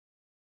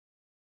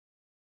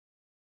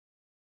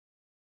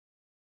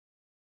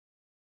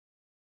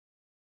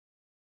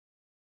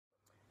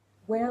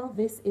Well,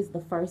 this is the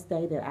first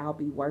day that I'll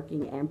be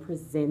working and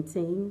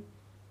presenting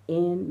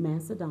in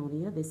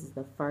Macedonia. This is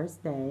the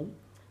first day.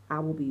 I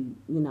will be,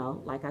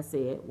 like I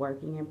said,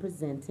 working and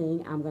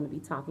presenting. I'm going to be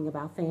talking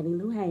about Fannie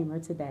Lou Hamer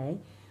today,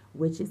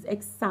 which is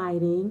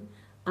exciting.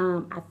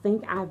 I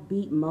think I've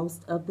beat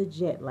most of the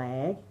jet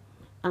lag.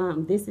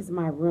 This is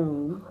my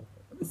room.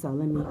 So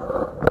let me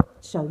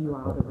show you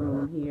all the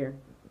room here.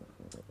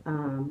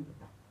 Um,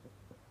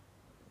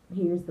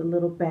 Here's the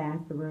little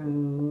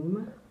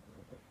bathroom.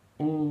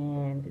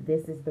 And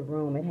this is the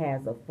room. It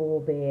has a full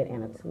bed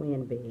and a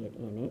twin bed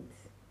in it.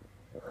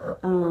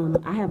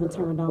 I haven't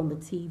turned on the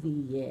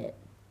TV yet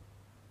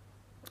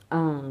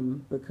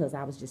because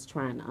I was just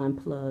trying to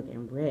unplug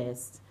and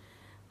rest.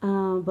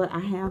 But I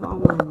have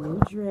on my new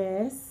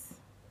dress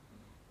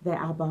that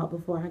I bought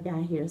before I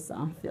got here, so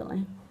I'm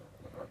feeling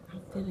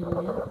it. Can you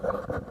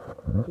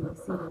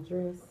see the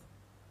dress?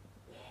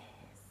 Yes.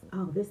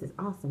 Oh, this is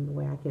awesome the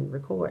way I can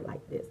record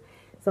like this.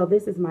 So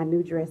this is my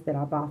new dress that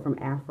I bought from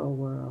Afro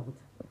World.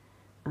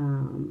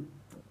 And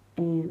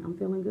I'm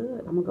feeling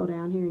good. I'm going to go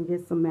down here and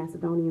get some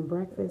Macedonian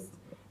breakfast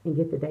and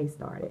get the day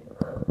started.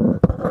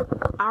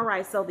 All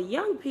right, so the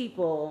young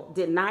people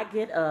did not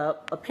get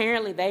up.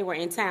 Apparently, they were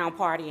in town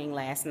partying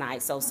last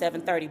night, so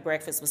 7:30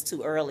 breakfast was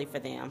too early for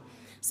them.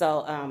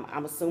 So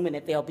I'm assuming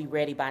that they'll be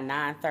ready by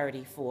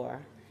 9:30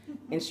 for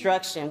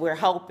instruction. We're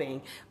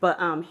hoping. But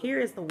here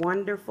is the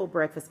wonderful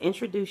breakfast.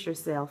 Introduce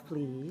yourself,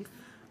 please.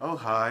 Oh,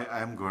 hi,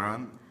 I'm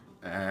Goran,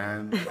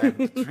 and I'm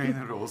the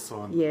trainer also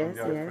on the Art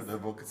for the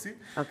Advocacy.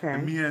 Okay.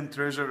 And me and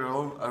Treasure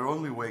are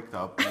only waked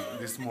up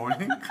this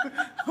morning.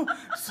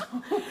 So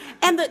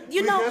and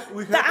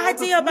the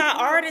idea about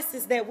artists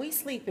is that we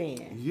sleep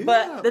in. Yeah,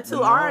 but the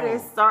two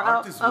artists are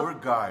artists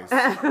work, guys.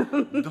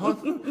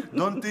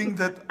 don't think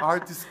that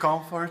art is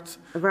comfort,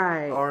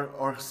 right,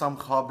 or some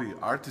hobby.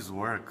 Art is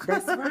work.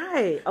 That's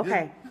right.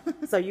 Okay. Yeah.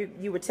 So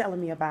you were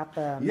telling me about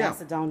the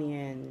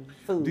Macedonian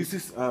food.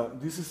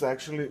 This is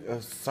actually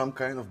some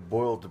kind of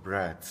boiled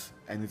bread,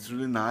 and it's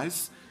really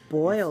nice.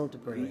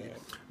 Boiled bread.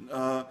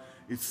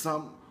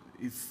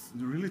 It's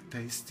really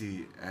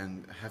tasty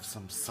and have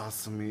some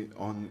sesame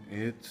on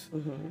it.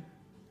 Mm-hmm.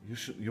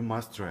 You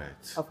must try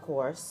it. Of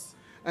course.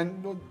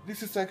 And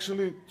this is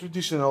actually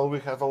traditional. We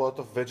have a lot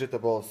of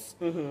vegetables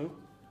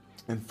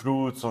and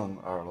fruits on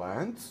our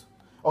land.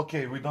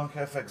 Okay, we don't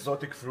have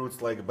exotic fruits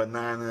like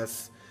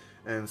bananas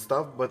and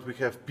stuff, but we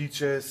have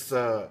peaches,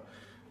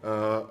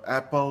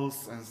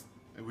 apples, and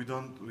we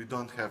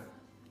don't have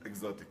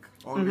exotic.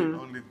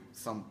 Only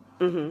some.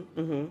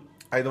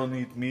 I don't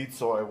eat meat,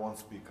 so I won't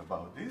speak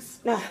about this.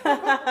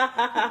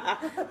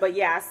 But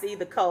yeah, I see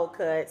the cold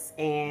cuts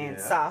and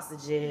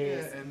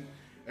sausages. Yeah,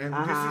 and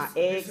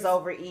eggs is,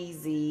 over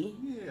easy.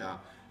 Yeah,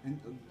 and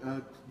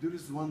there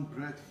is one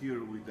bread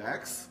here with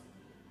eggs.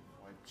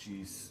 White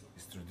cheese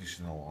is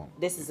traditional one.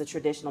 This is a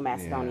traditional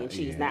Macedonian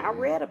cheese. Now I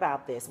read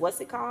about this.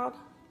 What's it called?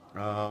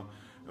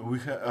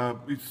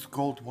 It's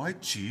called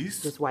white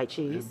cheese. Just white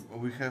cheese.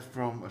 We have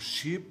from a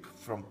sheep,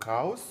 from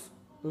cows.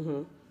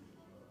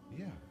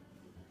 Yeah.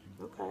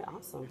 Okay,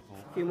 awesome.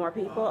 A few more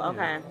people?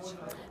 Okay.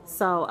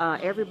 So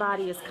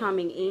everybody is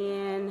coming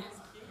in,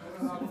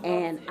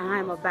 and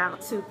I'm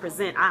about to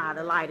present.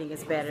 The lighting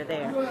is better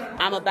there.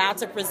 I'm about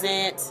to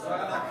present.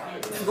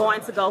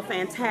 Going to go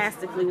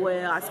fantastically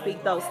well. I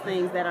speak those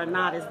things that are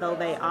not as though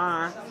they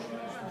are.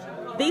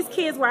 These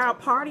kids were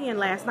out partying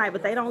last night,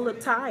 but they don't look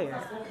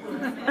tired.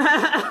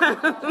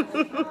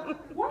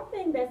 One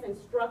thing that's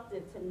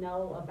instructive to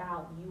know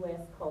about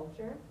U.S.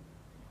 culture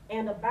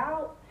and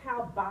about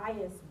how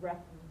bias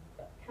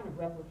kind of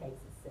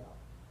replicates itself,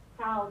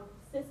 how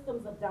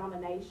systems of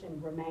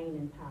domination remain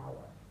in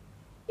power,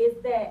 is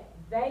that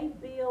they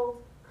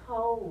build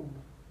code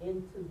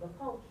into the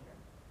culture,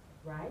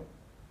 right?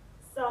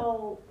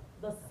 So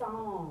the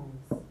songs,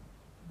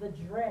 the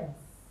dress,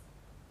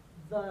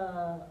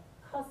 the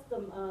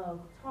custom of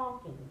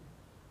talking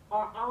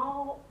are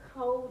all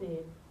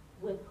coded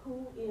with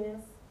who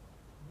is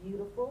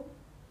beautiful,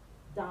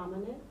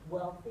 dominant,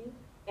 wealthy,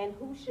 and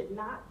who should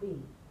not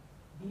be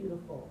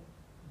beautiful,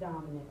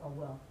 dominant, or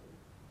wealthy.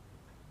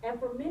 And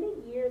for many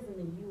years in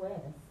the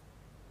U.S.,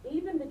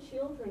 even the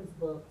children's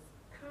books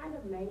kind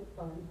of made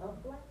fun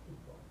of black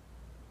people.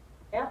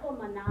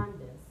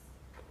 Epaminondas,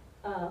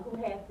 who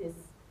had this,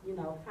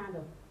 kind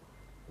of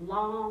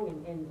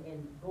long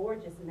and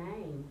gorgeous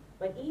name,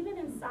 but even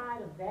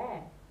inside of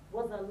that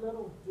was a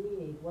little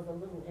dig, was a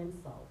little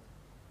insult.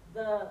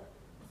 The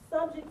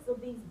subjects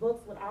of these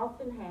books would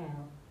often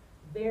have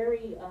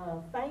very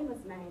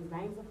famous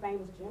names of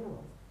famous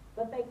generals,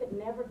 but they could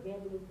never get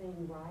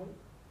anything right.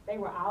 They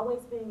were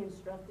always being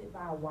instructed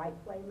by a white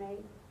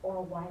playmate or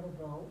a white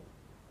adult,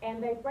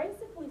 and they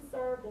basically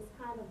served as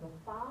kind of the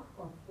fop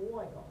or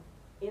foil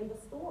in the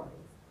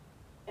stories.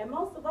 And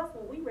most of us,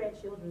 when we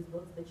read children's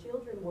books, the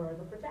children were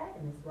the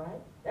protagonists, right?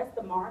 That's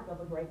the mark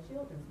of a great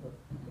children's book.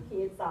 The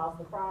kid solves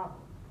the problem.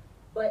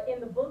 But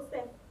in the books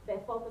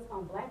that focused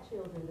on black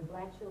children, the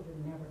black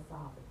children never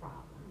solved the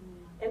problem.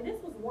 And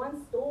this was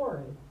one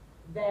story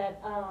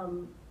that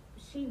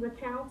she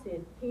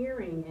recounted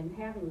hearing and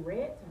having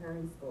read to her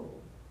in school.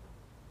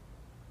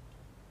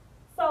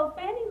 So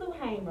Fannie Lou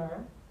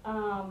Hamer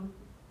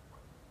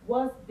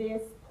was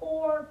this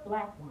poor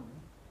black woman.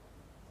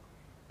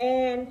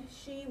 And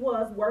she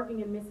was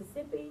working in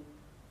Mississippi,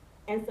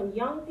 and some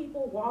young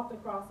people walked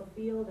across a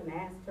field and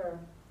asked her,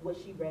 would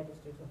she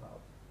register to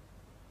vote?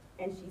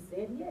 And she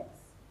said yes.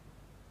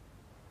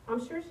 I'm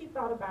sure she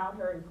thought about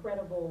her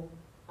incredible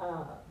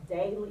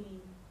daily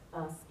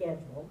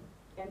schedule.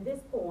 And this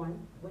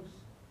poem, which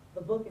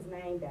the book is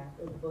named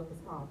after, the book is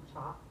called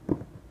Chop,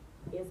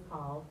 is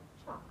called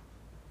Chop.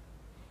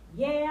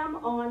 Yam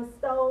on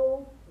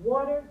stove,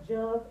 water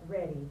jug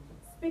ready,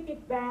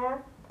 spigot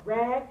bath,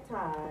 rag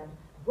tied,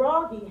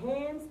 groggy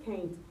hands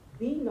can't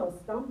be no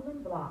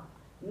stumbling block,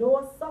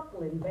 nor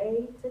suckling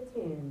babe to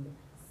tend.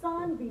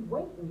 Son be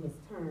waiting his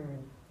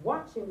turn,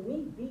 watching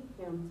me beat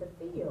him to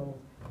field.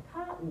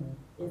 Cotton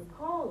is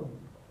calling.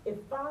 If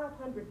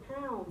 500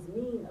 pounds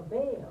mean a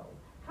bale,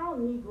 how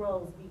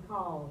Negroes be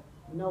called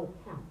no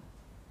count.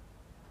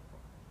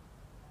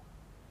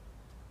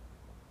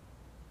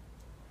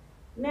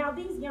 Now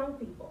these young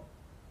people,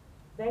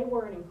 they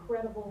were an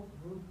incredible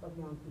group of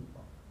young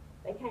people.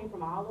 They came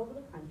from all over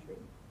the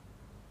country.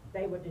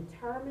 They were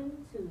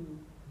determined to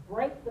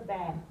break the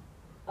back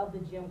of the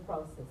Jim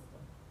Crow system.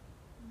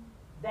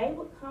 They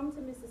would come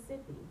to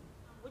Mississippi.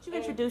 Would you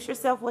introduce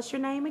yourself? What's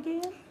your name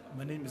again?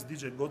 My name is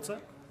DJ Goce.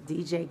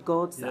 DJ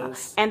Goce.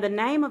 Yes. And the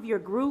name of your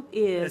group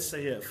is?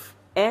 SAF.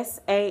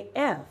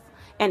 SAF.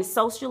 And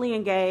socially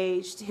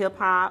engaged hip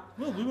hop.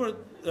 Well, we were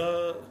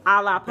a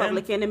la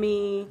Public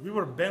Enemy. We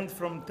were banned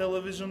from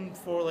television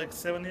for like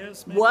 7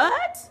 years. Maybe.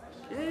 What?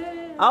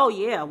 Yeah. Oh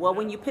yeah. Well,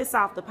 when you piss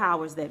off the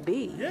powers that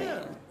be,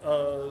 Yeah.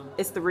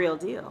 it's the real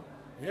deal.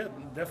 Yeah,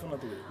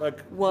 definitely.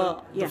 Like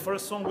Well, the yeah.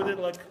 first song we did,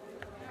 like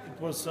it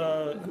was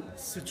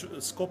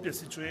Skopje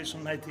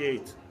Situation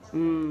 '98.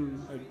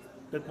 Like,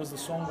 that was the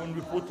song when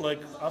we put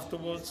like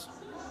afterwards.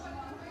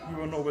 We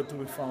were nowhere to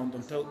be found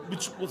until,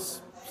 which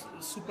was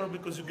super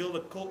because you get the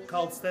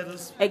cult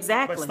status.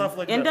 Exactly. By stuff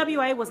like that.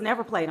 NWA was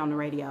never played on the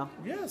radio.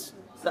 Yes.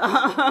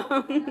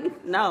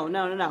 No.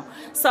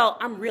 So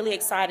I'm really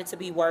excited to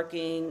be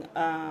working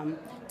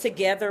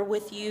together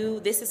with you.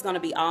 This is going to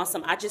be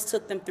awesome. I just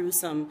took them through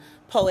some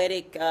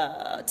poetic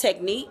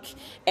technique,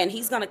 and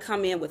he's going to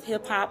come in with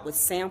hip hop, with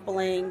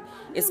sampling.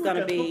 It's going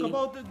to be,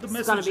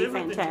 it's going to be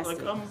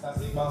fantastic. Like,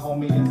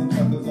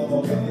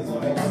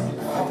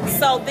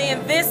 So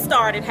then this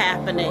started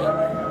happening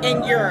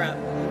in Europe,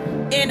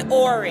 in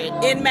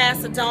Ohrid, in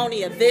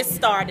Macedonia. This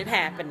started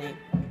happening.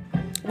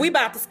 We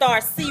about to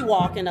start sea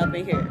walking up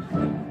in here.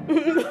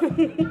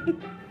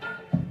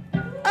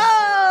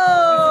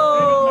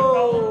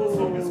 Oh! The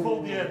song is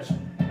called The Edge.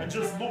 I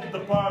just looked the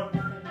part,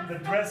 the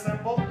dress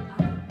sample.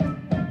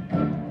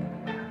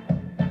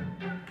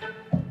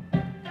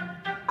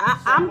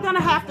 I'm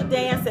gonna have to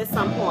dance at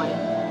some point.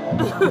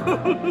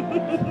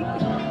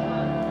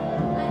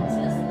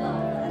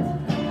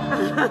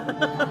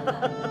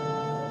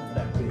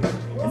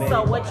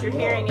 So what you're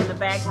hearing in the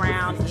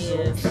background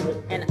is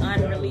an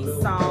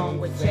unreleased song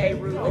with J.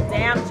 Rue the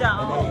Damn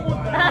Jones.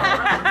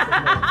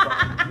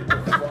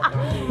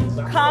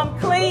 Come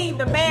Clean,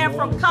 the man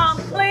from Come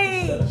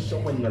Clean.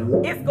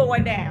 It's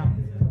going down.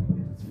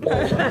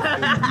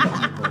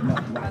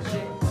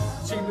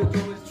 She would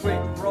do it straight,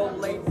 roll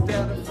late,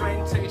 down the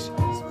fragmentation.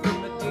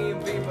 Spin the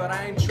DMV, but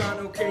I ain't trying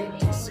to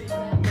KTC.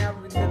 Now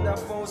we did that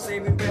phone,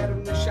 saving better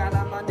than shine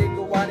out my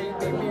nigga. Why they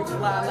make me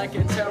fly like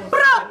a terrorist?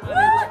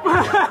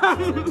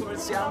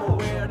 See, I'm a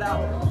weird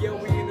out. Yeah,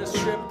 we in a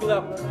strip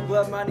club,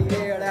 blood money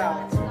aired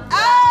out.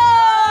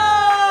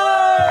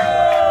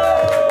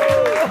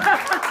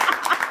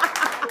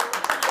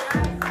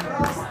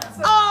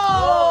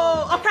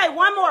 Oh! Okay,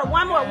 one more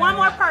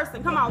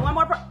person. Come on, one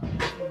more person.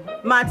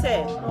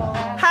 Mate,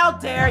 how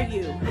dare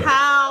you?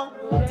 How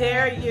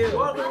dare you?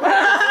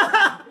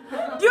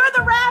 You're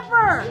the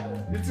rapper.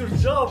 It's your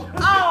job.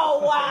 Oh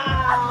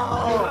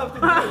wow.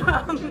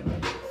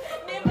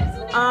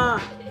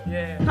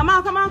 Yeah. Come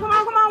on.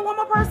 One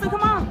more person.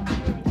 Come on.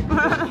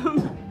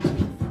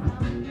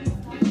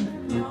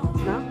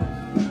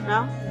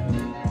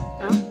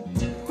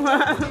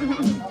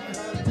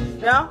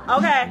 No?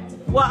 Okay.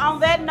 Well, on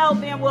that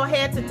note, then we'll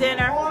head to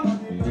dinner.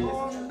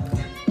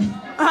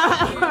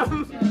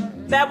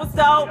 That was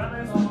dope.